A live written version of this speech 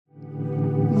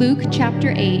Luke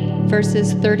chapter 8,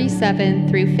 verses 37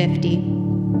 through 50.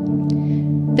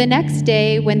 The next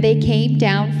day, when they came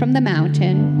down from the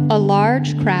mountain, a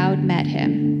large crowd met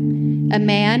him. A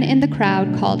man in the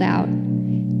crowd called out,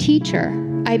 "Teacher,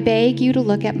 I beg you to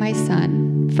look at my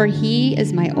son, for he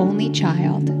is my only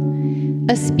child.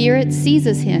 A spirit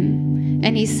seizes him,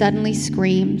 and he suddenly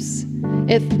screams.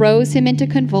 It throws him into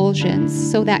convulsions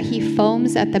so that he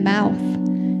foams at the mouth.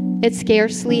 It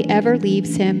scarcely ever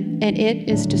leaves him, and it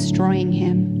is destroying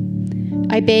him.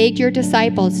 I begged your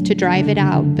disciples to drive it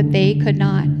out, but they could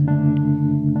not."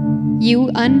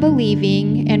 "You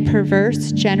unbelieving and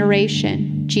perverse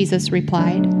generation," Jesus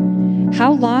replied,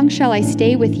 "how long shall I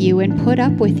stay with you and put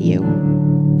up with you?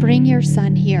 Bring your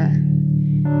son here."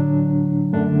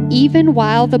 Even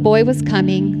while the boy was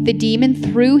coming, the demon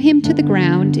threw him to the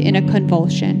ground in a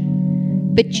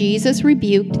convulsion. But Jesus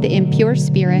rebuked the impure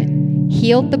spirit,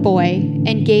 healed the boy,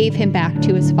 and gave him back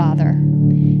to his father.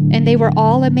 And they were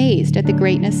all amazed at the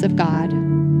greatness of God.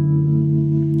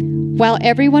 While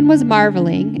everyone was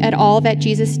marveling at all that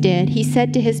Jesus did, he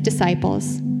said to his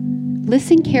disciples,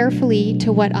 "Listen carefully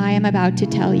to what I am about to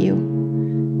tell you.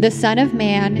 The Son of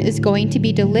Man is going to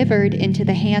be delivered into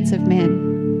the hands of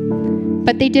men."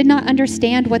 But they did not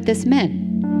understand what this meant.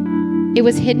 It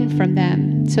was hidden from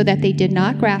them, so that they did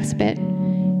not grasp it,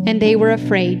 and they were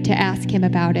afraid to ask him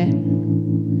about it.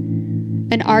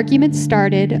 An argument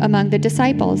started among the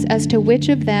disciples as to which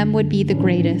of them would be the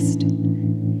greatest.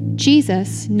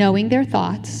 Jesus, knowing their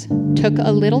thoughts, took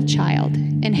a little child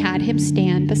and had him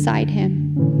stand beside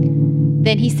him.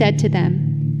 Then he said to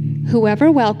them,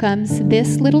 "Whoever welcomes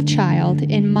this little child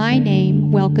in my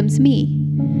name welcomes me.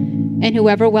 And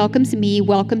whoever welcomes me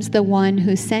welcomes the one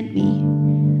who sent me.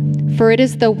 For it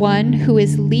is the one who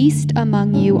is least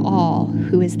among you all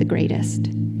who is the greatest."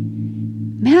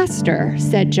 "Master,"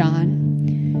 said John,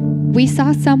 "we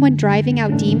saw someone driving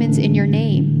out demons in your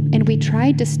name, and we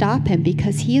tried to stop him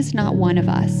because he is not one of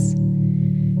us."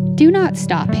 "Do not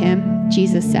stop him,"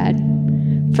 Jesus said,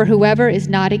 "for whoever is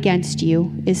not against you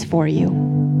is for you."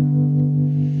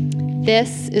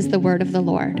 This is the word of the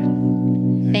Lord.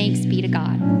 Thanks be to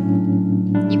God.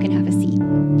 You can have a seat.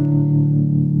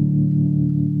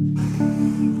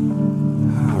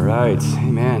 All right,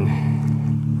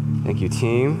 amen. Thank you,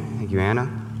 team. Thank you, Anna.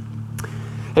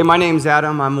 Hey, my name's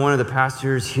Adam. I'm one of the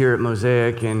pastors here at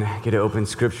Mosaic and get to open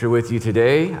scripture with you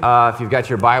today. If you've got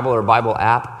your Bible or Bible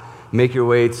app, make your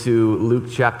way to Luke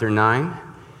chapter 9.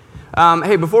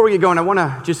 Hey, before we get going, I want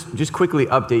to just quickly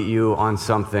update you on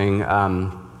something.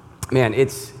 Man,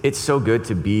 it's so good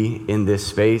to be in this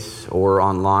space or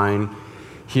online,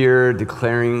 here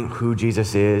declaring who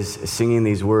Jesus is, singing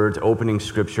these words, opening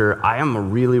scripture. I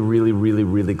am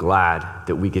really glad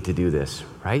that we get to do this,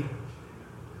 right?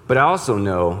 But I also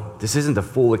know this isn't the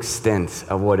full extent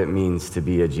of what it means to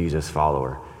be a Jesus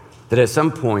follower. That at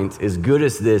some point, as good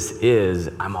as this is,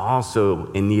 I'm also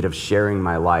in need of sharing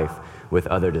my life with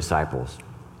other disciples.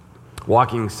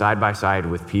 Walking side by side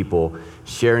with people,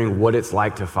 sharing what it's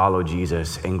like to follow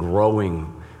Jesus and growing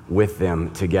with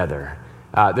them together.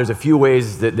 There's a few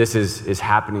ways that this is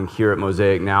happening here at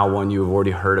Mosaic now. One you've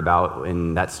already heard about,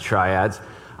 and that's triads.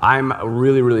 I'm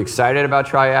really excited about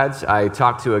triads. I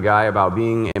talked to a guy about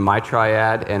being in my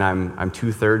triad, and I'm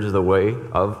 2/3 of the way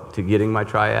to getting my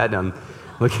triad. I'm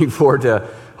looking forward to,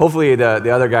 hopefully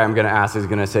the other guy I'm going to ask is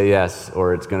going to say yes,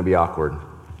 or it's going to be awkward.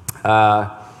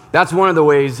 That's one of the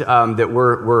ways that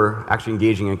we're actually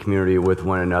engaging in community with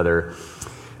one another.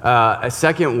 A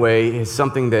second way is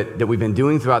something that we've been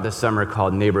doing throughout the summer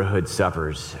called neighborhood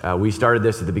suppers. We started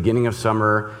this at the beginning of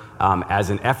summer as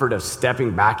an effort of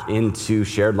stepping back into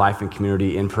shared life and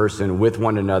community in person with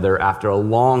one another after a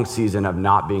long season of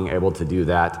not being able to do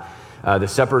that. The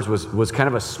suppers was kind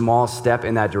of a small step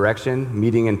in that direction,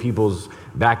 meeting in people's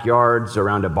backyards,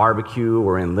 around a barbecue,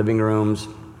 or in living rooms.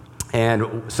 And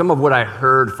some of what I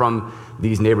heard from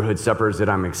these neighborhood suppers that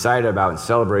I'm excited about and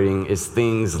celebrating is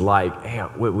things like, hey,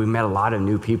 we met a lot of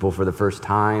new people for the first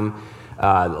time,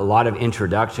 a lot of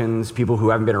introductions, people who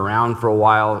haven't been around for a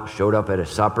while showed up at a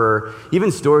supper,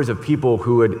 even stories of people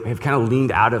who have kind of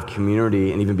leaned out of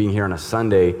community and even being here on a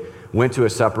Sunday, went to a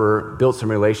supper, built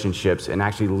some relationships, and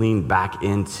actually leaned back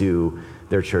into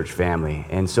their church family.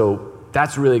 And so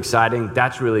that's really exciting.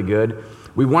 That's really good.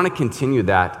 We want to continue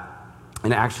that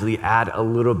and actually add a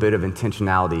little bit of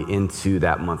intentionality into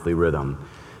that monthly rhythm.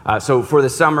 So for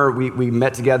the summer, we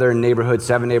met together in neighborhoods,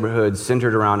 7 neighborhoods,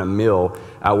 centered around a meal.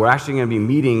 We're actually going to be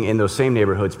meeting in those same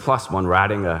neighborhoods, plus one. We're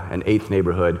adding an 8th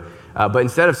neighborhood. But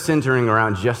instead of centering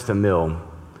around just a meal,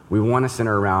 we want to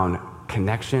center around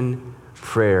connection,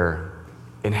 prayer,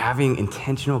 and having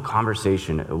intentional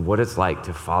conversation of what it's like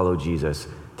to follow Jesus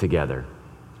together.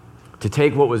 to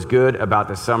take what was good about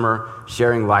the summer,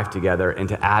 sharing life together, and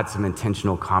to add some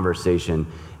intentional conversation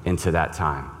into that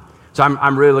time. So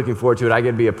I'm really looking forward to it. I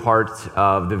get to be a part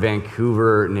of the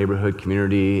Vancouver neighborhood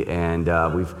community, and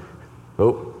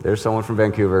there's someone from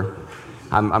Vancouver.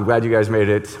 I'm glad you guys made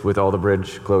it with all the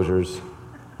bridge closures.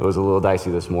 It was a little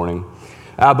dicey this morning.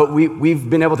 But we've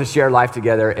been able to share life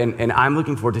together, and I'm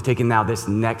looking forward to taking now this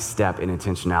next step in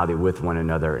intentionality with one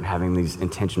another and having these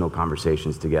intentional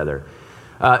conversations together.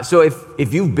 So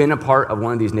if you've been a part of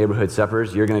one of these neighborhood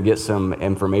suppers, you're going to get some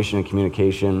information and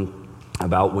communication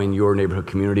about when your neighborhood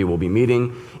community will be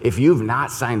meeting. If you've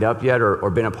not signed up yet or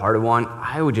been a part of one,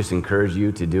 I would just encourage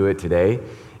you to do it today.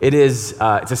 It's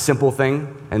a simple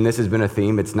thing, and this has been a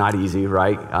theme. It's not easy,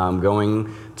 right?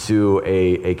 Going to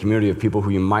a community of people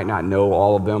who you might not know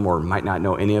all of them or might not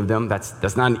know any of them,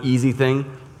 that's not an easy thing,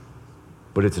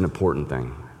 but it's an important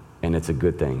thing, and it's a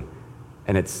good thing,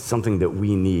 and it's something that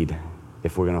we need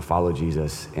if we're going to follow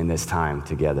Jesus in this time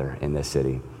together in this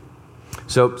city.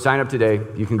 So sign up today.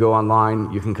 You can go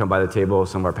online. You can come by the table.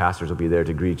 Some of our pastors will be there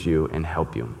to greet you and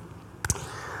help you.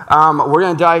 We're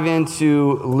going to dive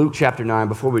into Luke chapter 9.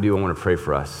 Before we do, I want to pray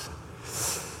for us.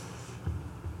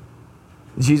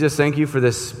 Jesus, thank you for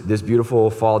this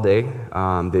beautiful fall day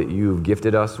that you've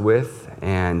gifted us with.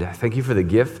 And thank you for the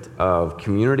gift of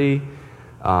community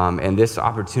and this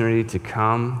opportunity to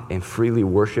come and freely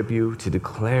worship you, to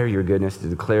declare your goodness, to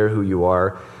declare who you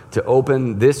are, to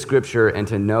open this scripture and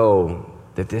to know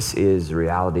that this is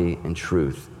reality and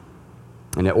truth.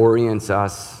 And it orients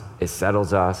us, it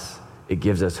settles us, it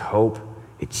gives us hope,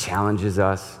 it challenges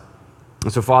us.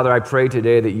 And so, Father, I pray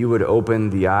today that you would open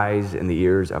the eyes and the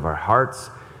ears of our hearts,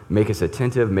 make us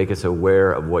attentive, make us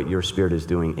aware of what your Spirit is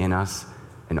doing in us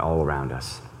and all around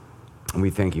us. And we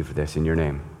thank you for this in your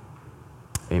name.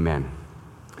 Amen.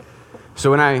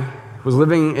 So when I was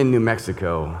living in New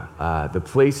Mexico, the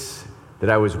place that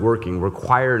I was working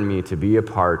required me to be a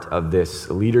part of this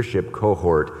leadership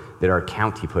cohort that our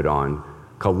county put on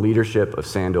called Leadership of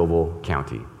Sandoval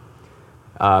County.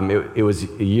 It was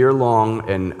a year long,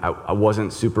 and I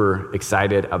wasn't super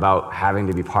excited about having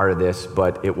to be part of this,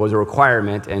 but it was a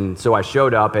requirement, and so I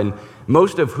showed up, and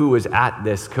most of who was at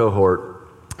this cohort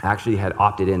actually had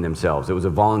opted in themselves. It was a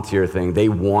volunteer thing. They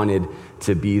wanted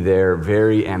to be there,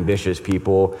 very ambitious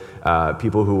people,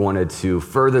 people who wanted to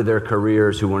further their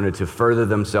careers, who wanted to further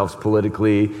themselves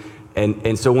politically.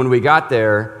 And so when we got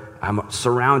there, I'm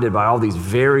surrounded by all these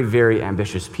very, very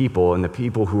ambitious people, and the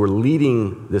people who were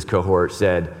leading this cohort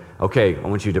said, okay, I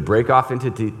want you to break off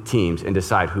into teams and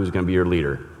decide who's going to be your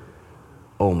leader.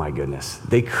 Oh my goodness.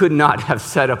 They could not have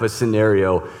set up a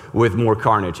scenario with more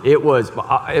carnage. It was,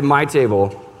 at my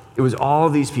table, it was all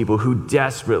these people who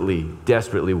desperately,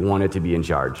 desperately wanted to be in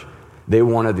charge. They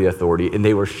wanted the authority, and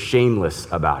they were shameless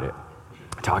about it.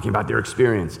 Talking about their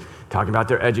experience, talking about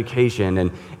their education,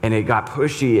 and it got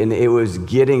pushy, and it was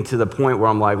getting to the point where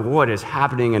I'm like, what is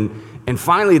happening? And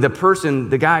finally,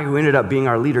 the guy who ended up being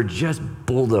our leader just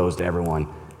bulldozed everyone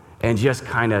and just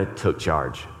kind of took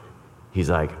charge. He's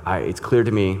like, it's clear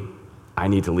to me, I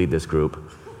need to lead this group.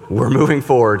 We're moving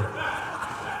forward.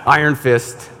 Iron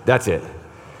fist, that's it.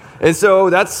 And so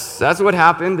that's what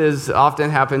happened, as often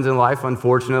happens in life,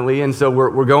 unfortunately. And so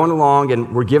we're going along,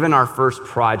 and we're given our first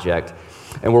project,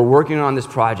 and we're working on this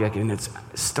project, and it's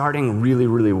starting really,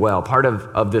 really well. Part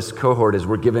of this cohort is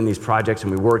we're given these projects,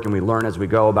 and we work and we learn as we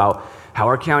go about how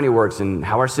our county works and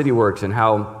how our city works and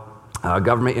how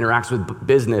government interacts with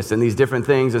business and these different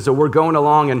things. And so we're going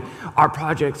along, and our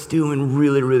project's doing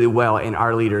really, really well, and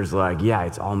our leader's like, yeah,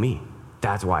 it's all me.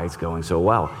 That's why it's going so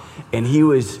well. And he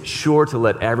was sure to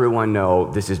let everyone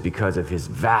know this is because of his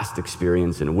vast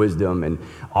experience and wisdom and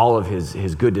all of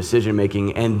his good decision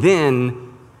making. And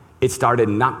then it started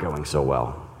not going so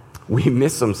well. We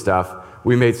missed some stuff.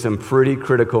 We made some pretty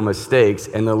critical mistakes,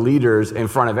 and the leaders in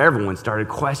front of everyone started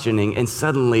questioning, and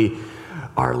suddenly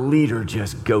our leader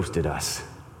just ghosted us.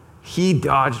 He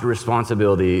dodged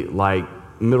responsibility like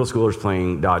middle schoolers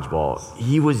playing dodgeball.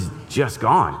 He was just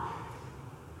gone.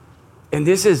 And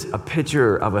this is a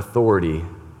picture of authority,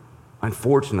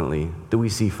 unfortunately, that we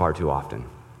see far too often.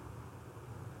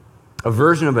 A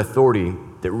version of authority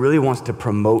that really wants to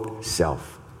promote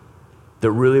self,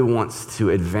 that really wants to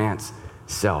advance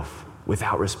self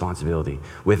without responsibility,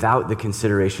 without the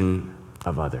consideration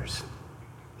of others.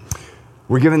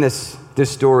 We're given this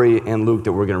story in Luke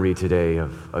that we're going to read today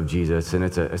of Jesus, and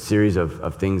it's a series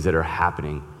of things that are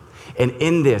happening. And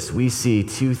in this, we see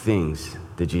two things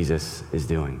that Jesus is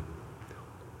doing.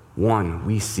 One,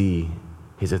 we see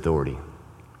his authority.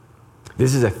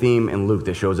 This is a theme in Luke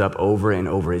that shows up over and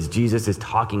over as Jesus is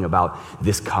talking about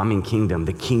this coming kingdom,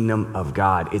 the kingdom of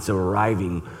God. It's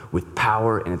arriving with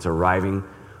power and it's arriving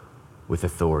with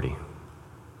authority.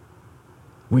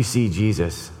 We see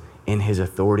Jesus in his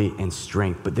authority and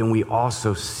strength, but then we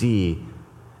also see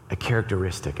a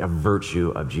characteristic, a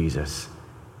virtue of Jesus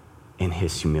in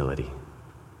his humility.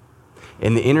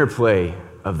 And the interplay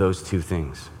of those two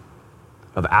things,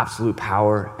 of absolute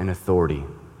power and authority,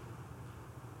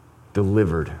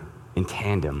 delivered in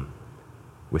tandem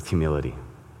with humility.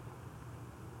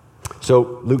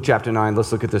 So Luke chapter 9,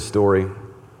 let's look at this story.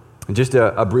 And just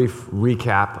a brief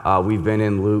recap. We've been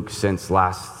in Luke since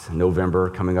last November,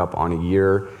 coming up on a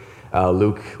year.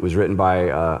 Luke was written by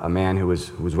a man who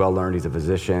was well learned. He's a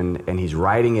physician, and he's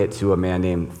writing it to a man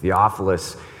named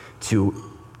Theophilus to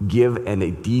give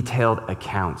a detailed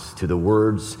accounts to the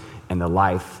words and the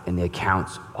life and the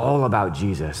accounts all about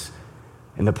Jesus.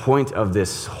 And the point of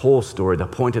this whole story, the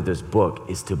point of this book,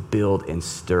 is to build and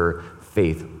stir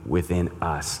faith within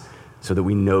us so that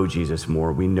we know Jesus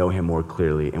more, we know him more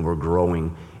clearly, and we're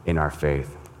growing in our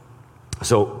faith.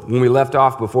 So when we left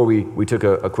off, before we took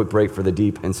a quick break for the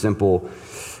Deep and Simple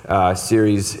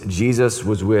series, Jesus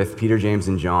was with Peter, James,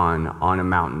 and John on a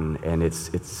mountain, and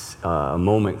it's a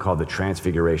moment called the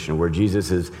Transfiguration, where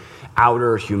Jesus'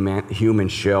 outer human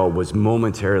shell was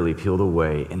momentarily peeled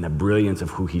away, and the brilliance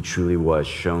of who he truly was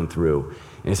shone through.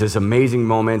 And it's this amazing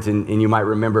moment, and you might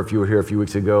remember if you were here a few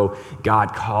weeks ago,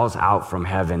 God calls out from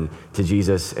heaven to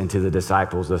Jesus and to the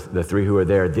disciples, the three who are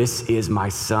there, "This is my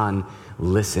son,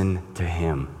 listen to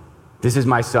him. This is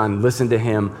my son, listen to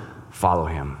him, follow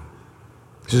him."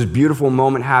 So this beautiful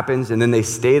moment happens, and then they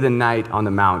stay the night on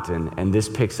the mountain, and this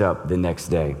picks up the next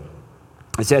day.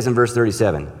 It says in verse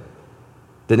 37,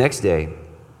 "The next day,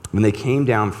 when they came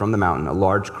down from the mountain, a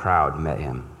large crowd met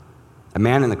him. A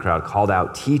man in the crowd called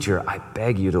out, 'Teacher, I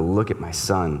beg you to look at my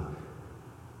son,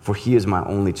 for he is my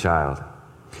only child.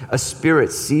 A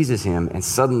spirit seizes him and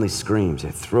suddenly screams.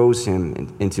 It throws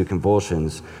him into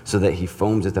convulsions so that he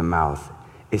foams at the mouth.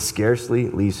 It scarcely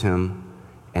leaves him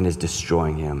and is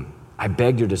destroying him. I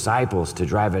begged your disciples to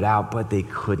drive it out, but they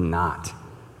could not.'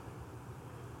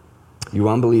 'You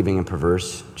unbelieving and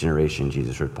perverse generation,'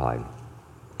 Jesus replied,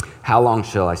 'how long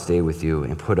shall I stay with you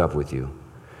and put up with you?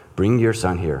 Bring your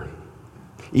son here.'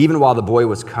 Even while the boy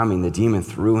was coming, the demon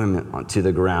threw him to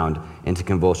the ground into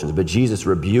convulsions. But Jesus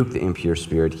rebuked the impure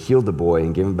spirit, healed the boy,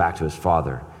 and gave him back to his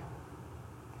father.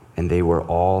 And they were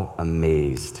all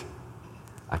amazed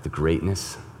at the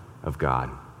greatness of God."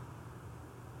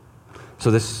 So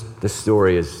this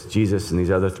story is Jesus and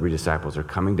these other three disciples are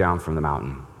coming down from the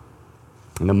mountain.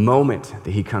 And the moment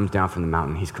that he comes down from the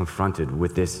mountain, he's confronted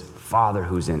with this father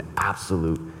who's in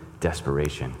absolute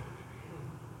desperation.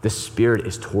 The spirit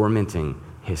is tormenting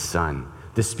his son.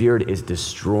 The spirit is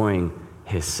destroying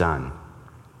his son.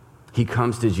 He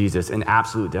comes to Jesus in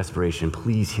absolute desperation.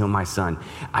 "Please heal my son.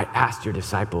 I asked your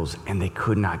disciples and they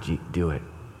could not do it."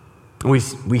 And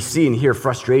we see and hear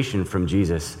frustration from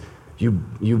Jesus.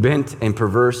 You bent and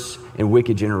perverse and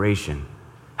wicked generation.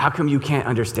 How come you can't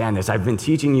understand this? I've been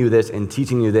teaching you this and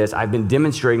teaching you this. I've been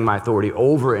demonstrating my authority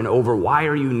over and over. Why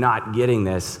are you not getting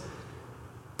this?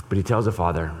 But he tells the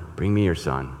father, "Bring me your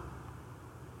son."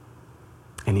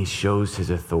 And he shows his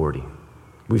authority.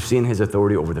 We've seen his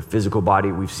authority over the physical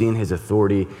body. We've seen his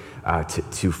authority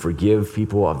to forgive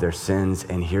people of their sins.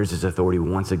 And here's his authority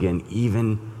once again,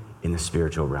 even in the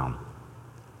spiritual realm,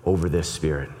 over this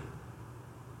spirit.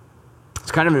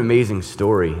 It's kind of an amazing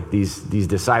story. These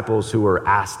disciples who were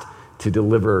asked to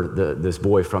deliver this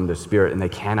boy from the spirit, and they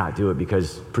cannot do it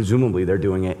because presumably they're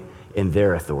doing it in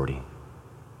their authority,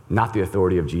 not the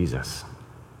authority of Jesus.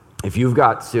 If you've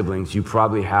got siblings, you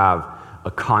probably have a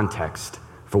context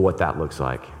for what that looks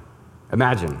like.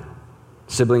 Imagine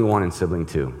sibling 1 and sibling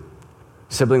 2.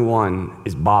 Sibling 1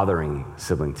 is bothering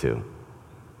sibling 2,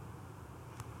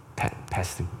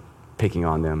 pesting, picking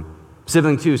on them.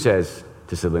 Sibling 2 says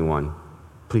to sibling 1,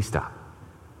 "Please stop."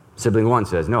 Sibling 1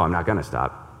 says, "No, I'm not going to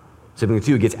stop." Sibling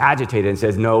 2 gets agitated and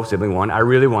says, "No, sibling 1, I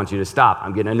really want you to stop.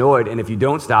 I'm getting annoyed, and if you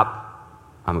don't stop,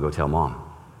 I'm going to go tell mom."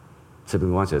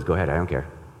 Sibling 1 says, "Go ahead, I don't care."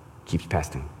 Keeps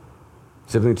pesting.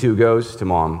 Sibling 2 goes to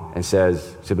mom and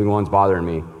says, "Sibling 1's bothering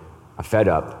me. I'm fed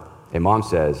up." And mom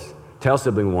says, "Tell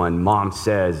sibling 1, mom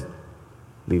says,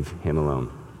 leave him alone."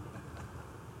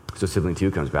 So sibling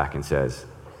 2 comes back and says,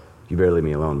 "You better leave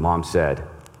me alone. Mom said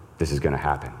this is going to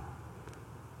happen."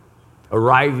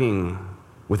 Arriving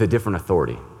with a different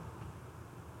authority.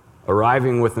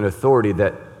 Arriving with an authority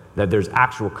that there's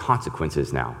actual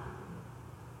consequences now.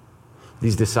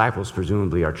 These disciples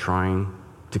presumably are trying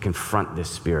to confront this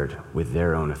spirit with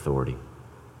their own authority,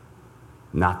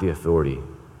 not the authority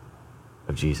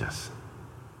of Jesus,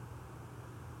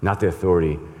 not the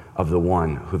authority of the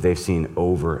one who they've seen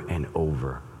over and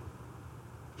over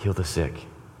heal the sick,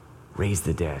 raise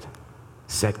the dead,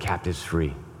 set captives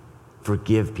free,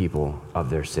 forgive people of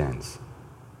their sins.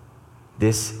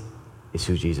 This is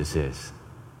who Jesus is.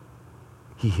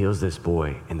 He heals this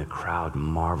boy, and the crowd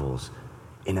marvels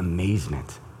in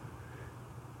amazement.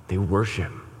 They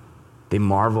worship. They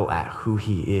marvel at who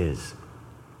he is.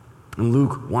 And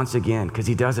Luke, once again, because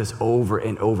he does this over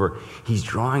and over, he's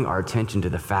drawing our attention to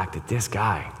the fact that this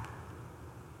guy,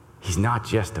 he's not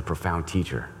just a profound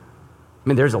teacher. I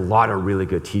mean, there's a lot of really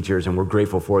good teachers, and we're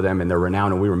grateful for them, and they're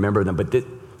renowned, and we remember them, but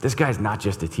this guy's not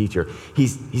just a teacher.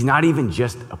 He's not even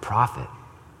just a prophet.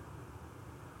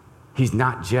 He's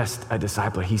not just a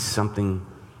disciple. He's something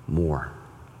more.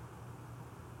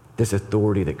 This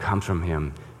authority that comes from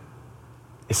him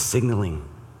is signaling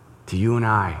to you and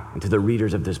I and to the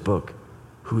readers of this book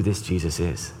who this Jesus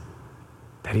is,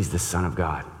 that he's the Son of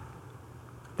God,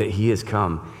 that he has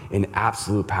come in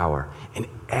absolute power, and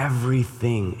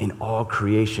everything in all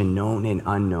creation, known and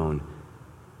unknown,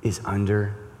 is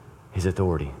under his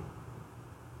authority.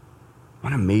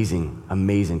 What an amazing,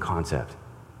 amazing concept.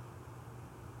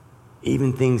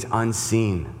 Even things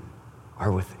unseen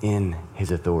are within his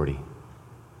authority.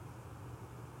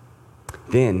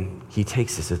 Then he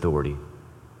takes this authority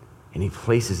and he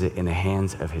places it in the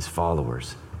hands of his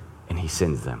followers, and he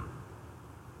sends them.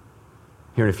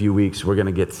 Here in a few weeks, we're going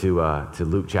to get to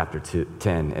Luke chapter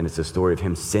 10, and it's a story of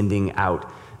him sending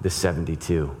out the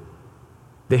 72.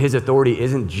 That his authority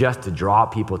isn't just to draw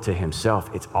people to himself,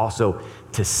 it's also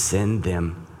to send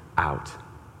them out.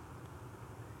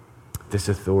 This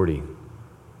authority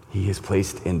he has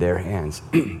placed in their hands,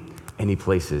 and he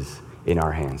places in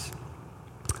our hands.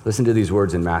 Listen to these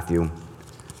words in Matthew.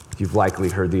 You've likely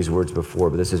heard these words before,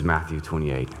 but this is Matthew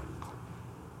 28.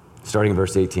 Starting in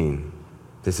verse 18.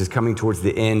 This is coming towards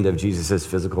the end of Jesus'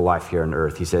 physical life here on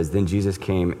earth. He says, "Then Jesus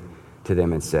came to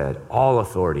them and said, 'All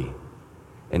authority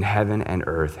in heaven and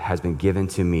earth has been given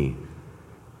to me.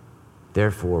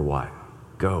 Therefore,' what?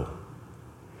 Go.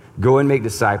 Go and make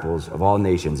disciples of all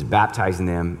nations, baptizing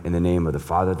them in the name of the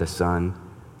Father, the Son,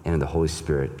 and of the Holy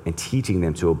Spirit, and teaching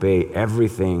them to obey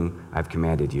everything I've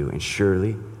commanded you. And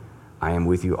surely I am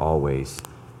with you always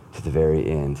to the very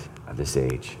end of this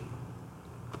age."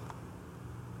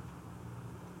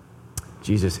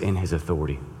 Jesus, in his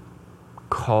authority,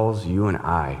 calls you and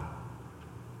I,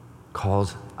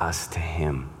 calls us to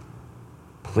him,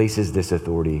 places this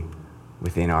authority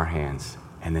within our hands,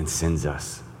 and then sends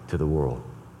us to the world.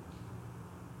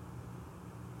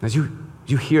 As you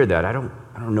hear that, I don't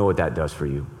know what that does for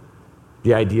you.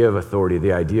 The idea of authority,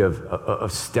 the idea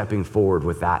of stepping forward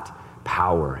with that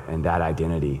power and that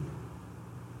identity.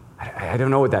 I don't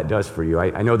know what that does for you.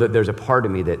 I know that there's a part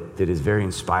of me that is very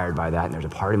inspired by that, and there's a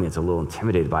part of me that's a little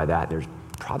intimidated by that. There's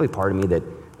probably part of me that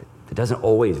doesn't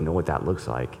always know what that looks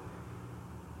like.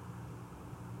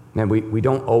 Man, we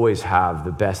don't always have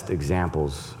the best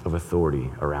examples of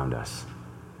authority around us,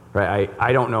 right?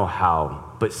 I don't know how,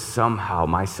 but somehow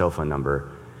my cell phone number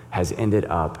has ended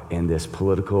up in this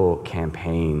political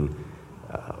campaign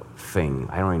thing,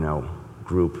 I don't even know,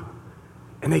 group.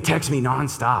 And they text me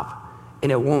nonstop.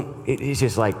 And it's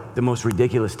just like the most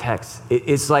ridiculous text.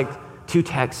 It's like two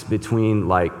texts between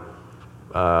like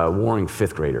warring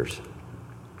fifth graders.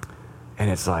 And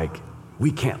it's like,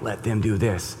 we can't let them do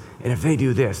this. And if they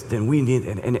do this, then we need,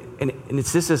 and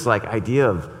it's just this like idea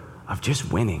of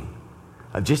just winning,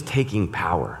 of just taking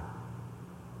power.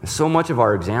 And so much of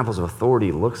our examples of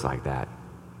authority looks like that.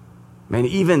 Man,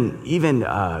 even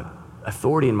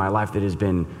authority in my life that has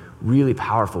been really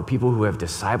powerful, people who have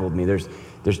discipled me.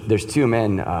 There's two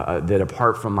men that,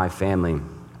 apart from my family,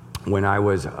 when I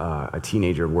was a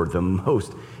teenager, were the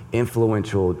most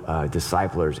influential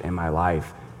disciplers in my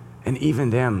life. And even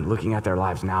them, looking at their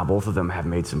lives now, both of them have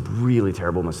made some really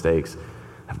terrible mistakes,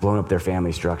 have blown up their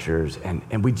family structures,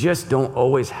 and we just don't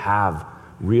always have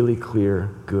really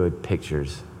clear, good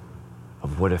pictures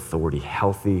of what authority,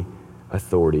 healthy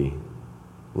authority,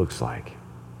 looks like.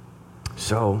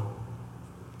 So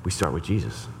we start with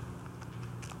Jesus,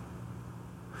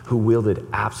 who wielded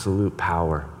absolute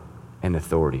power and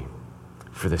authority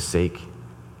for the sake,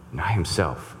 not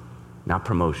himself, not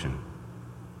promotion,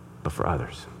 but for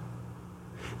others.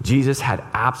 Jesus had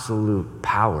absolute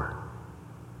power,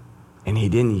 and he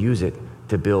didn't use it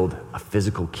to build a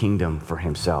physical kingdom for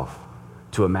himself,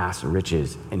 to amass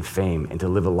riches and fame, and to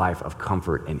live a life of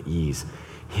comfort and ease.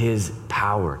 His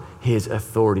power, his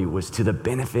authority was to the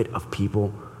benefit of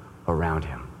people around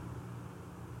him.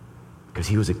 Because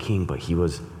he was a king, but he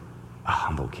was a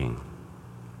humble king.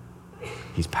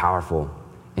 He's powerful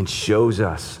and shows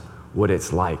us what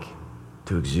it's like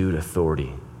to exude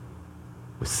authority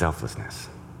with selflessness.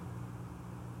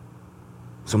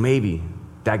 So maybe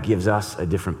that gives us a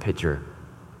different picture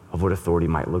of what authority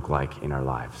might look like in our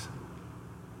lives.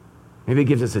 Maybe it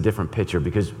gives us a different picture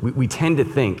because we tend to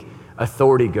think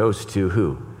authority goes to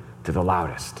who? To the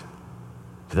loudest,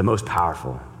 to the most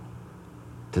powerful,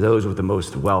 to those with the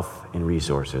most wealth and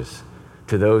resources,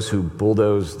 to those who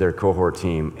bulldoze their cohort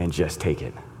team and just take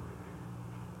it.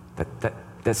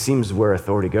 That seems where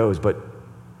authority goes, but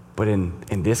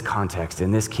in this context,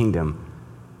 in this kingdom,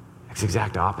 it's the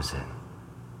exact opposite.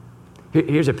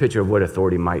 Here's a picture of what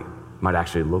authority might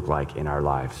actually look like in our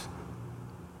lives.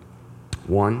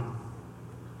 1,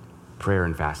 prayer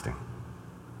and fasting.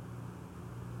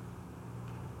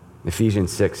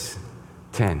 Ephesians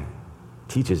 6:10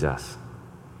 teaches us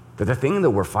that the thing that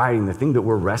we're fighting, the thing that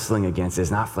we're wrestling against is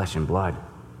not flesh and blood,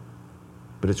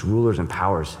 but it's rulers and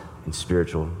powers in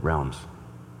spiritual realms.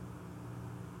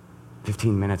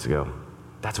 15 minutes ago,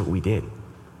 that's what we did.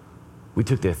 We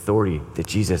took the authority that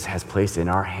Jesus has placed in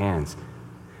our hands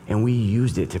and we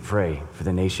used it to pray for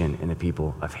the nation and the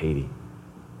people of Haiti.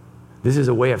 This is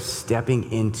a way of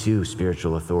stepping into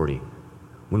spiritual authority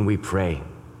when we pray,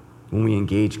 when we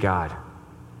engage God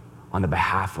on the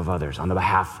behalf of others, on the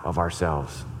behalf of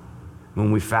ourselves,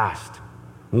 when we fast,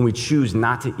 when we choose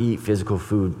not to eat physical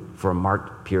food for a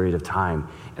marked period of time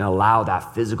and allow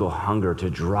that physical hunger to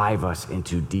drive us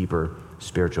into deeper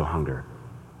spiritual hunger.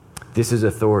 This is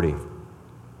authority.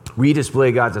 We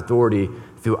display God's authority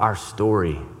through our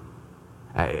story.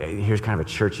 Here's kind of a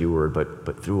churchy word,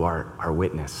 but through our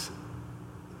witness.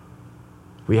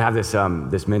 We have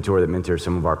this mentor that mentors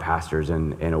some of our pastors,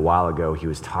 and a while ago he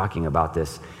was talking about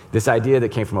this idea that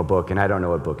came from a book, and I don't know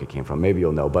what book it came from. Maybe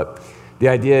you'll know, but the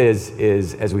idea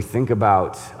is as we think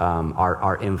about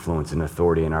our influence and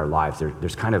authority in our lives,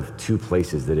 there's kind of 2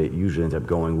 places that it usually ends up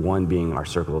going, one being our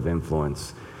circle of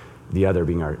influence, the other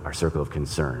being our circle of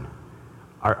concern.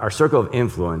 Our circle of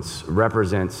influence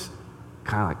represents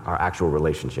kind of like our actual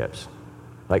relationships.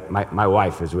 Like my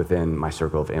wife is within my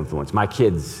circle of influence. My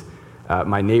kids,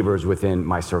 my neighbors within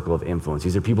my circle of influence.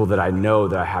 These are people that I know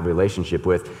that I have a relationship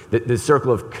with. The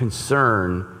circle of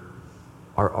concern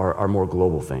are more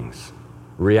global things.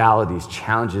 Realities,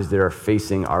 challenges that are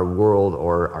facing our world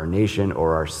or our nation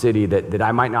or our city that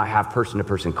I might not have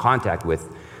person-to-person contact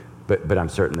with, but I'm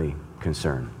certainly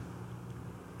concerned.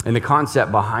 And the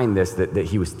concept behind this that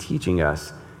he was teaching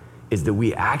us is that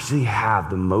we actually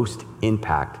have the most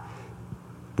impact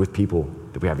with people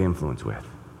that we have influence with.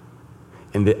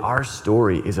 And that our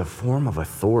story is a form of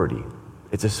authority.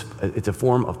 It's a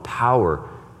form of power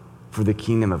for the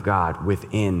kingdom of God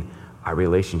within our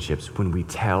relationships when we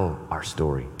tell our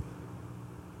story.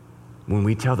 When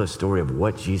we tell the story of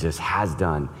what Jesus has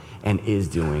done and is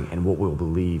doing and what we'll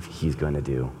believe he's going to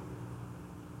do.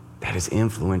 That is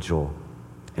influential,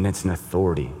 and it's an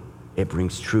authority. It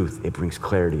brings truth, it brings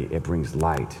clarity, it brings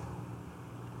light.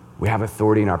 We have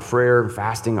authority in our prayer,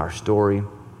 fasting, our story.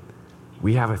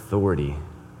 We have authority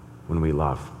when we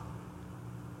love.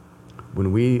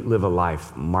 When we live a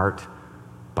life marked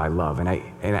by love. And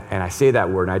I say that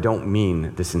word, and I don't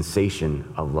mean the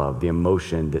sensation of love, the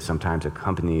emotion that sometimes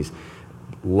accompanies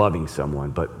loving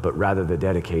someone, but rather the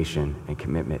dedication and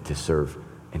commitment to serve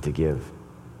and to give.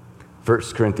 1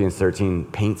 Corinthians 13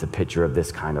 paints a picture of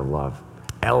this kind of love,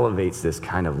 elevates this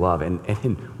kind of love.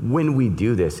 And when we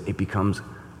do this, it becomes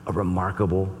a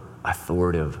remarkable,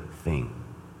 authoritative thing.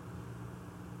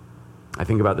 I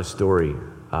think about the story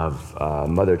of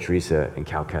Mother Teresa in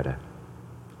Calcutta,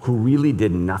 who really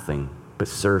did nothing but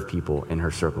serve people in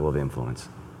her circle of influence.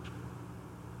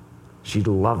 She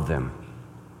loved them.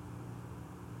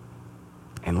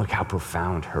 And look how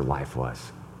profound her life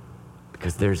was.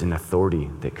 Because there's an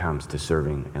authority that comes to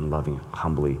serving and loving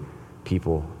humbly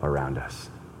people around us.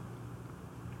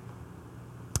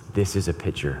 This is a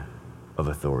picture of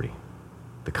authority,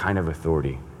 the kind of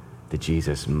authority that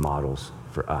Jesus models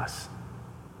for us.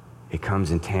 It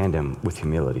comes in tandem with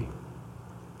humility.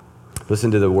 Listen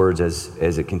to the words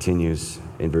as it continues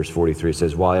in verse 43. It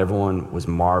says, while everyone was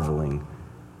marveling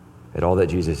at all that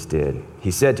Jesus did,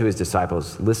 he said to his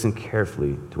disciples, listen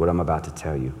carefully to what I'm about to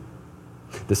tell you.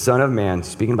 The Son of Man,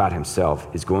 speaking about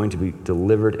himself, is going to be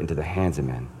delivered into the hands of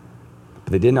men.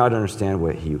 But they did not understand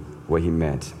what he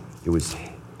meant. It was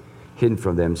hidden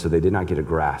from them, so they did not get a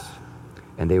grasp,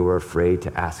 and they were afraid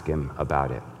to ask him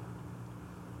about it.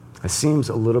 It seems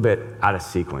a little bit out of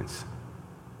sequence.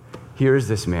 Here is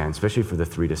this man, especially for the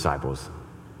 3 disciples,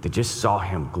 that just saw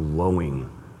him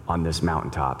glowing on this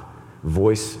mountaintop,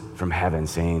 voice from heaven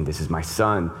saying, "This is my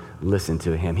son, listen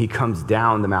to him." He comes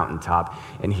down the mountaintop,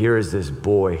 and here is this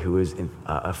boy who is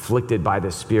afflicted by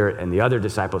the Spirit, and the other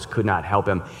disciples could not help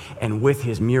him. And with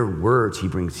his mere words, he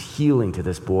brings healing to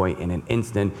this boy in an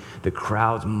instant. The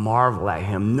crowds marvel at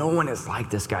him. No one is like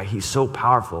this guy. He's so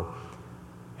powerful.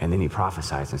 And then he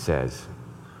prophesies and says,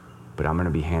 "But I'm going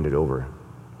to be handed over to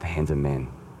the hands of men,"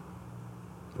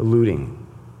 alluding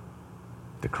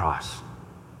the cross.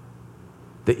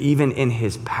 That even in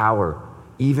his power,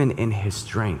 even in his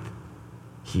strength,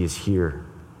 he is here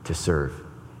to serve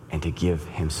and to give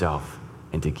himself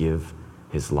and to give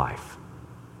his life,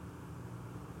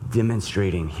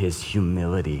 demonstrating his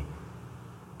humility,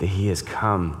 that he has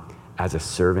come as a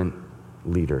servant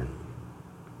leader.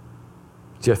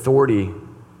 See, authority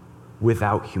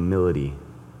without humility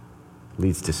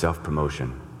leads to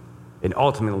self-promotion. It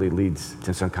ultimately leads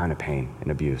to some kind of pain and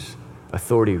abuse.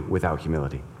 Authority without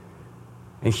humility.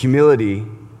 And humility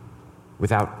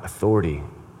without authority,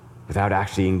 without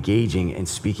actually engaging and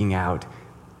speaking out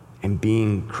and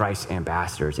being Christ's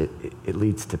ambassadors, it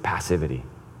leads to passivity.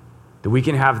 That we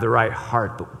can have the right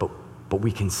heart, but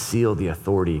we conceal the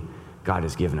authority God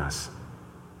has given us.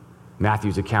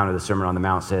 Matthew's account of the Sermon on the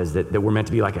Mount says that we're meant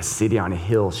to be like a city on a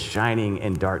hill shining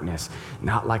in darkness,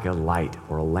 not like a light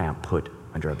or a lamp put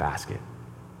under a basket.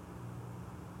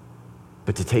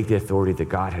 But to take the authority that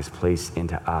God has placed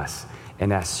into us,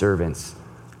 and as servants,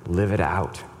 live it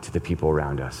out to the people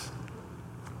around us.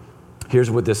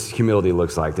 Here's what this humility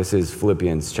looks like. This is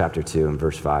Philippians chapter 2 and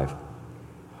verse 5.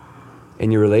 "In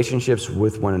your relationships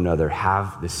with one another,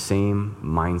 have the same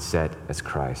mindset as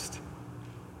Christ,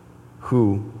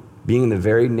 who, being in the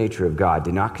very nature of God,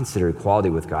 did not consider equality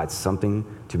with God something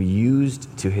to be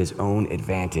used to his own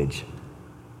advantage.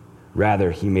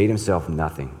 Rather, he made himself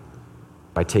nothing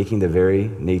by taking the very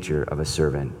nature of a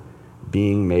servant,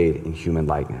 being made in human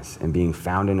likeness, and being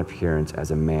found in appearance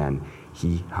as a man,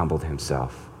 he humbled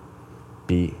himself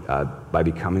by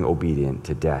becoming obedient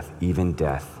to death, even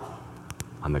death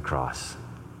on the cross."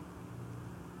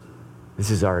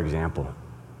 This is our example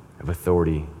of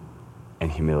authority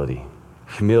and humility.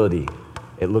 Humility,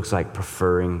 it looks like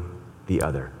preferring the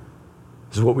other.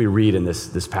 This is what we read in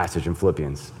this passage in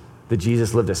Philippians, that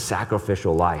Jesus lived a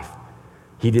sacrificial life.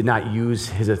 He did not use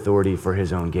his authority for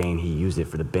his own gain. He used it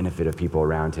for the benefit of people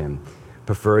around him,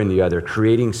 preferring the other,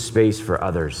 creating space for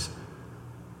others,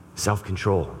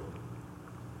 self-control.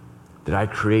 That I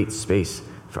create space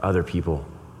for other people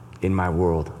in my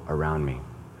world around me.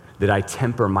 That I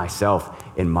temper myself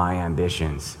in my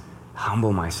ambitions,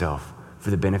 humble myself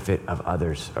for the benefit of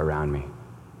others around me.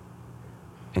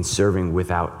 And serving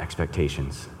without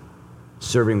expectations,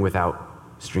 serving without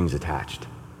strings attached.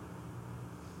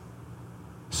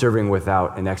 Serving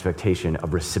without an expectation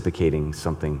of reciprocating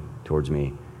something towards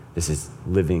me. This is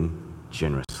living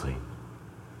generously.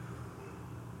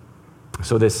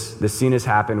 So this scene has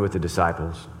happened with the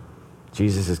disciples.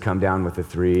 Jesus has come down with the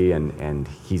three, and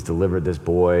he's delivered this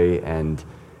boy, and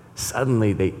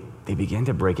suddenly they begin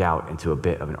to break out into a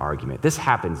bit of an argument. This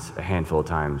happens a handful of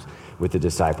times with the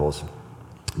disciples,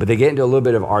 but they get into a little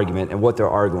bit of argument, and what they're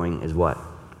arguing is what?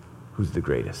 Who's the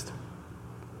greatest?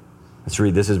 Let's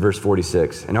read. This is verse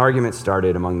 46. "An argument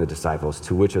started among the disciples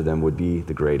to which of them would be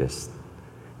the greatest.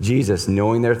 Jesus,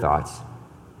 knowing their thoughts,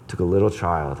 took a little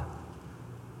child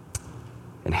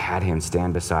and had him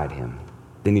stand beside him.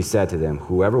 Then he said to them,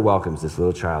 'Whoever welcomes this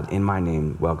little child in my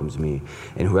name welcomes me,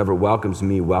 and whoever welcomes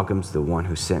me welcomes the one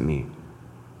who sent me.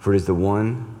 For it is the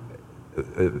one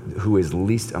who is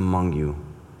least among you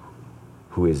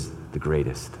who is the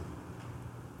greatest.'"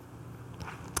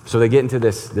 So they get into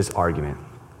this argument.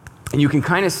 And you can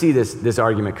kind of see this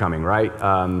argument coming, right?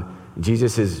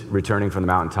 Jesus is returning from the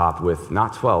mountaintop with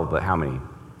not 12, but how many?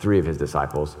 3 of his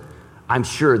disciples. I'm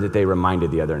sure that they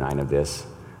reminded the other 9 of this.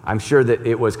 I'm sure that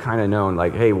it was kind of known,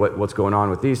 like, hey, what's going on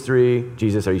with these 3?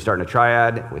 Jesus, are you starting a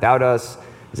triad without us?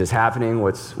 Is this happening?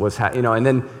 And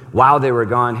then while they were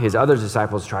gone, his other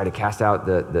disciples tried to cast out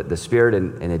the spirit,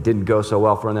 and it didn't go so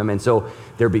well for them. And so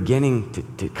they're beginning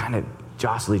to kind of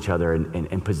jostle each other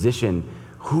and position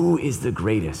who is the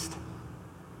greatest.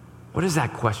 What does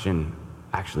that question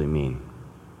actually mean?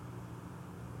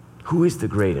 Who is the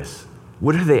greatest?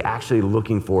 What are they actually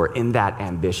looking for in that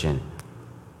ambition?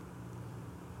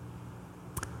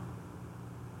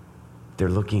 They're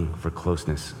looking for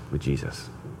closeness with Jesus.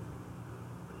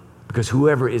 Because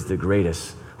whoever is the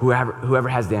greatest, whoever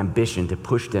has the ambition to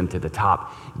push them to the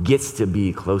top, gets to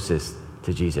be closest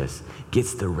to Jesus,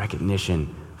 gets the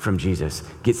recognition from Jesus,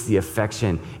 gets the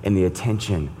affection and the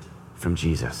attention from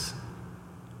Jesus.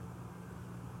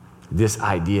 This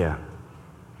idea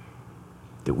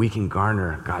that we can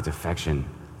garner God's affection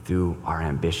through our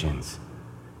ambitions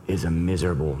is a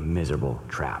miserable, miserable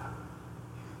trap.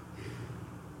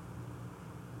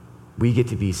 We get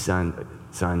to be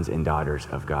sons and daughters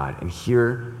of God. And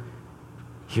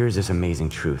here's this amazing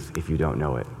truth if you don't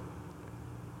know it.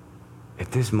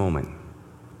 At this moment,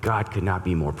 God could not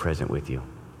be more present with you.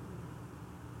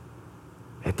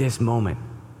 At this moment,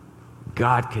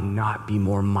 God could not be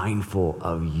more mindful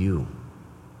of you.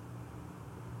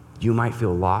 You might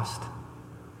feel lost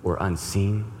or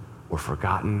unseen or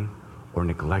forgotten or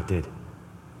neglected.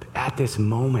 But at this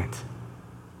moment,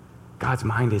 God's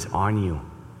mind is on you.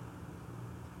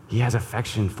 He has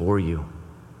affection for you.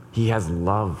 He has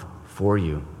love for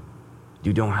you.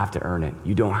 You don't have to earn it.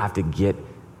 You don't have to get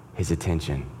his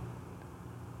attention.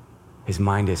 His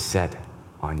mind is set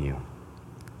on you.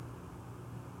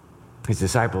 His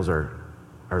disciples are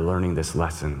learning this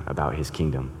lesson about his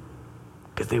kingdom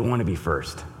because they want to be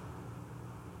first.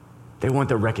 They want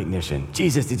the recognition.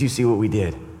 Jesus, did you see what we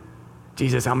did?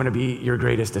 Jesus, I'm going to be your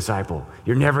greatest disciple.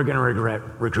 You're never going to regret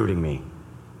recruiting me.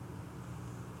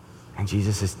 And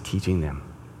Jesus is teaching them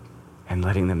and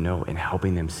letting them know and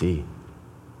helping them see.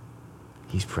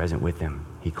 He's present with them.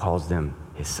 He calls them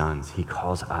his sons. He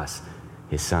calls us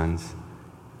his sons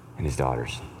and his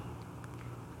daughters.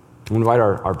 I'm going to invite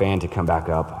our band to come back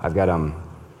up. I'm going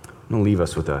to leave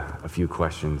us with a few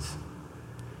questions.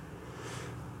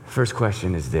 First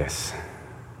question is this: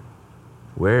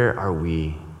 where are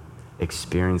we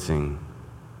experiencing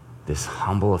this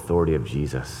humble authority of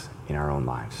Jesus in our own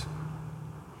lives?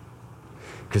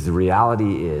 Because the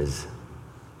reality is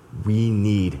we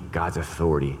need God's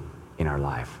authority in our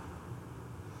life.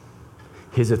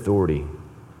 His authority,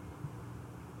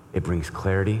 it brings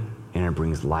clarity and it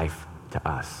brings life to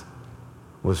us.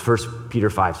 What does 1 Peter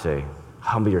 5 say?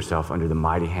 Humble yourself under the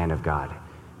mighty hand of God.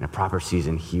 In a proper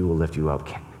season, he will lift you up.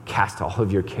 Cast all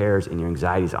of your cares and your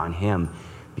anxieties on him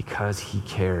because he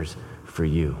cares for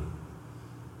you.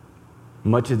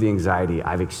 Much of the anxiety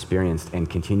I've experienced and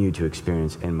continue to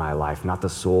experience in my life, not the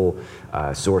sole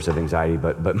source of anxiety,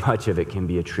 but much of it can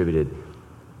be attributed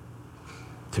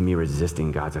to me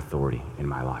resisting God's authority in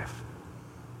my life.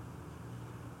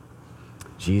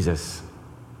 Jesus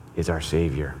is our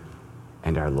Savior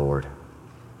and our Lord.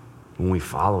 When we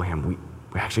follow him,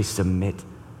 we actually submit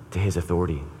to his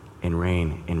authority and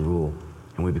reign and rule,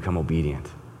 and we become obedient.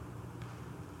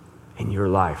 In your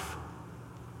life,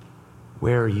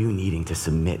 where are you needing to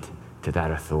submit to that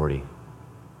authority?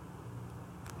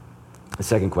 The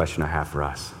second question I have for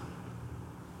us: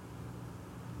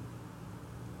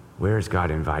 where is God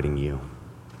inviting you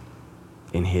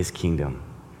in his kingdom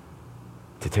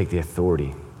to take the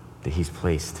authority that he's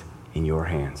placed in your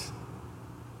hands?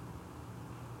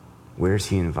 Where is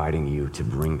he inviting you to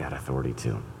bring that authority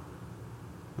to?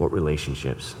 What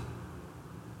relationships?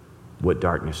 What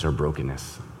darkness or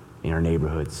brokenness in our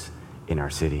neighborhoods, in our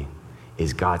city?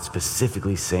 Is God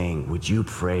specifically saying, would you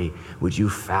pray? Would you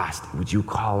fast? Would you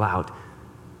call out?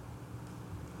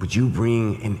 Would you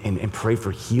bring and pray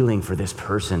for healing for this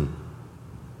person?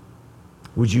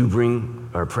 Would you bring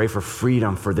or pray for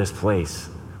freedom for this place?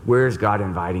 Where is God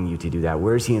inviting you to do that?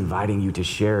 Where is he inviting you to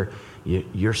share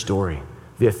your story,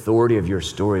 the authority of your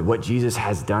story? What Jesus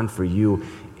has done for you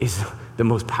is the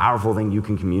most powerful thing you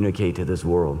can communicate to this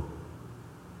world.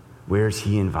 Where is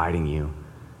he inviting you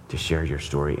to share your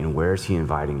story? And where is he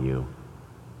inviting you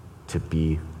to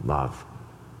be love?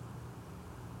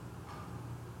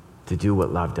 To do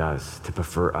what love does, to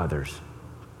prefer others,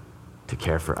 to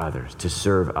care for others, to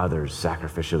serve others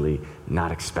sacrificially,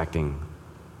 not expecting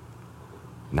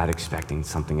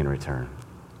something in return.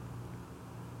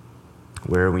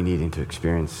 Where are we needing to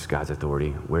experience God's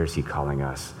authority? Where is he calling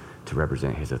us to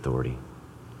represent his authority?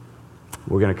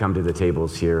 We're going to come to the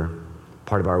tables here.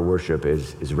 Part of our worship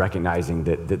is recognizing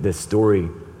that this story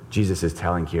Jesus is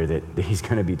telling here, that he's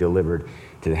going to be delivered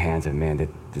to the hands of men, that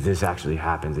this actually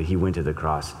happens, that he went to the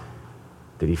cross,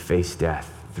 that he faced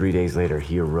death. 3 days later,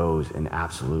 he arose in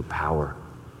absolute power.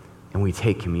 And we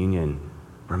take communion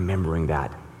remembering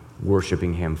that,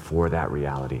 worshiping him for that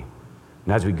reality.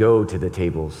 And as we go to the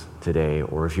tables today,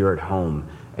 or if you're at home,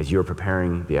 as you're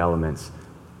preparing the elements,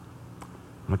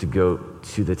 I want to go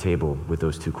to the table with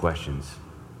those two questions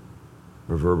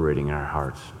reverberating in our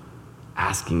hearts,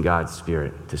 asking God's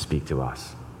Spirit to speak to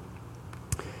us.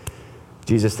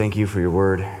 Jesus, thank you for your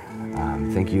word.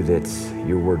 Thank you that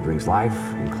your word brings life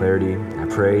and clarity. I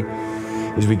pray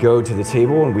as we go to the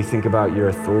table and we think about your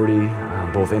authority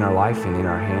both in our life and in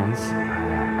our hands,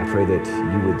 I pray that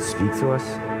you would speak to us,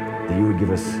 that you would give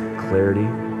us clarity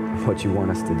of what you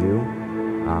want us to do,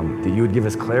 that you would give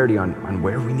us clarity on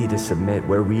where we need to submit,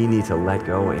 where we need to let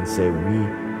go and say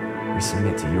we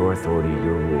submit to your authority,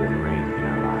 your rule and reign in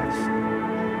our lives.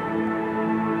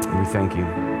 And we thank you.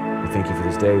 We thank you for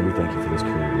this day. We thank you for this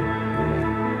community.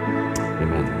 Amen.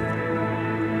 Amen.